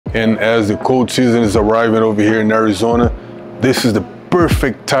and as the cold season is arriving over here in Arizona, this is the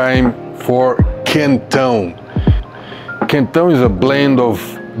perfect time for Quentão. Quentão is a blend of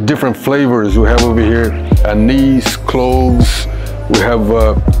different flavors. We have over here anise, cloves, we have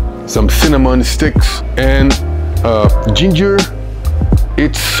some cinnamon sticks, and ginger.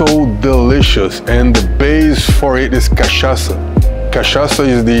 It's so delicious, and the base for it is cachaça. Cachaça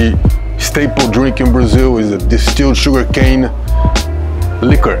is the staple drink in Brazil, is a distilled sugarcane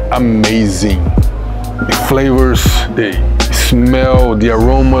liquor. Amazing. The flavors, the smell, the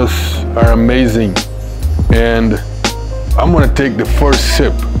aromas are amazing. And I'm gonna take the first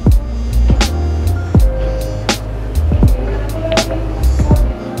sip.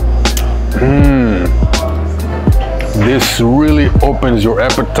 This really opens your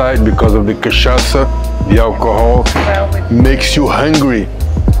appetite because of the cachaça, the alcohol, makes you hungry.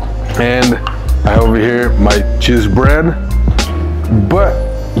 And I have over here my cheese bread, but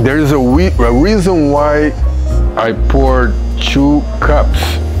there is a reason why I poured 2 cups,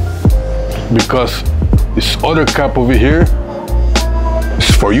 because this other cup over here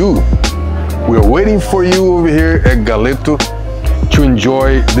is for you. We're waiting for you over here at Galeto to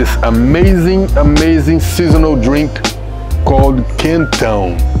enjoy this amazing seasonal drink called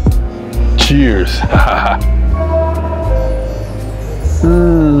Quentão. Cheers.